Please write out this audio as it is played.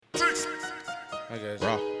I guess.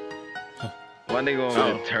 Raw. Why they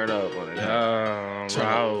gonna turn up on it?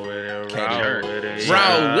 Roll with it. Roll with it.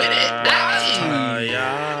 Roll with it.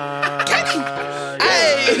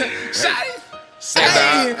 Hey, shawty.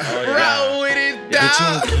 Hey, roll with it,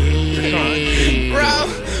 dog.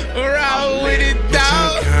 Roll with it,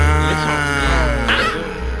 dog.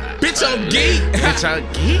 Bitch on geek. Bitch on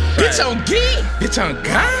geek. Bitch on geek. Bitch on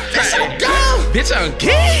God. Bitch on God. Bitch on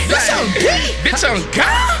geek. Bitch on geek. Bitch on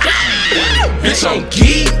God. Bitch on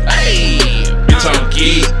geek. Hey. Bitch on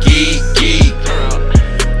geek, geek.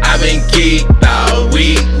 I been geeked all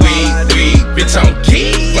week. Bitch on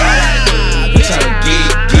geek. Bitch on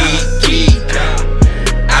geek.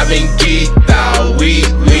 I been geeked all week.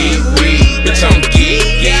 Bitch on geek.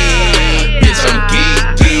 Bitch on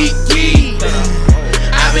geek.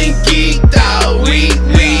 I been geeked all week.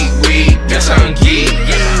 Bitch on geek.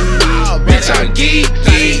 Bitch on geek.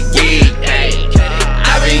 I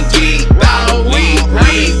been geeked all week.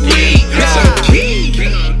 Bitch on geek.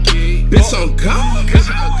 Bitch on God.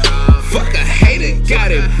 Fuck a hater,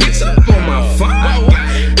 got it. Bitch up on my phone.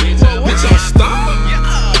 Bitch on star.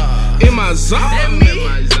 In my zone.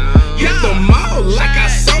 Hit the mall like I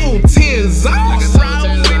sold 10 zones.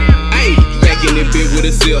 Ayy, back in it bit with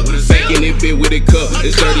a sip. Back in it bit with a cup.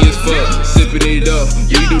 It's dirty as fuck. Sipping it up.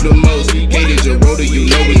 We do the most. Hated your roller, you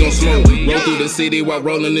know we gon' smoke. Roll through the city while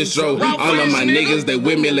rolling this road. All of my niggas, they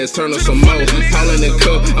with me, let's turn up some more. Paul in the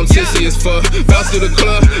cup, I'm tipsy as fuck. Bounce to the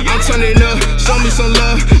club, I'm turning up. Show me some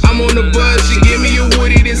love, I'm on the buzz. She give me a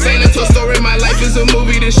woody, this ain't a toy story. My life is a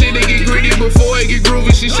movie, this shit it get gritty before it get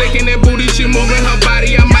groovy. She shaking that booty, she moving her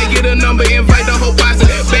body. I might get a number, invite the whole posse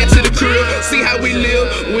back to the crib. See how we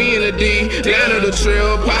live, we in the D, down to the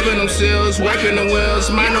trail, popping them seals, working the wheels.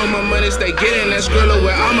 Mine on my money, stay getting that skrilla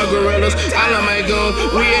with all my gorillas. All of my goons,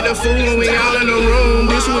 we at the food and we all in the room.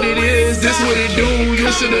 This what it is, this what it do.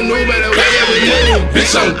 You shoulda knew better way that we move.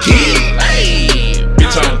 Bitch on geek,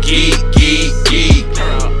 bitch on geek.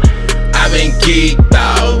 I been geeked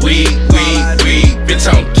all week. Bitch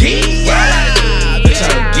on geek, bitch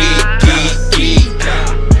on geek.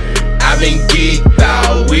 I been geeked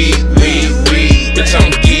all week. Bitch on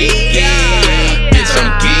geek, bitch on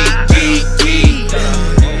geek.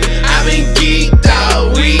 I been geeked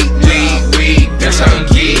all week. Bitch on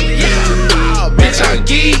geek, bitch on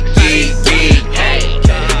geek.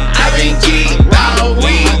 I been geeked all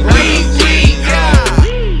week.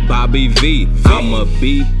 Bobby V, I'm a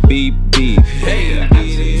beep.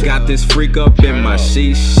 Got this freak up in my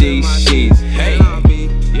sheets.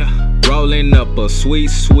 Rolling up a sweet.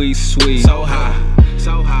 So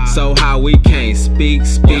high we can't speak.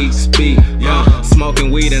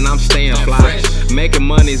 Smoking weed and I'm staying fly. Making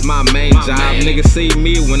money's my main job. Niggas see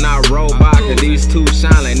me when I roll by, cause these two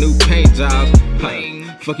shine like new paint jobs.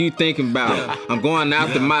 Fuck you thinking about? I'm going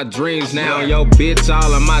after my dreams now. Yo, bitch,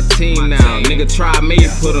 all on my team now. Nigga, try me,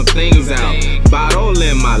 put them things out. Bottle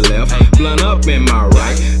in my left, blunt up in my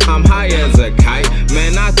right. I'm high as a kite,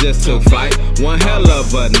 man, I just took flight. One hell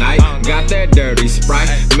of a night, got that dirty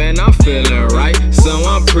Sprite. Man, I'm feeling right, so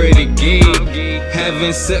I'm pretty geek.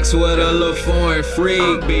 Having sex with a little foreign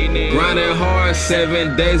freak. Grinding hard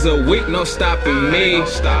 7 days a week, no stopping me.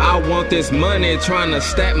 I want this money, trying to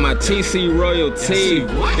stack my TC royalty.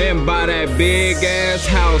 And buy that big ass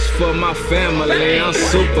house for my family. I'm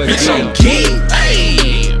super bitch on geek,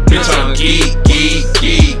 bitch on geek.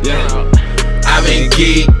 I been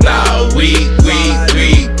geeked all week.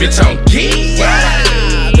 Bitch on geek,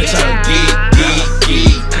 bitch on geek.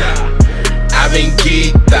 I been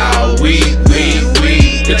geeked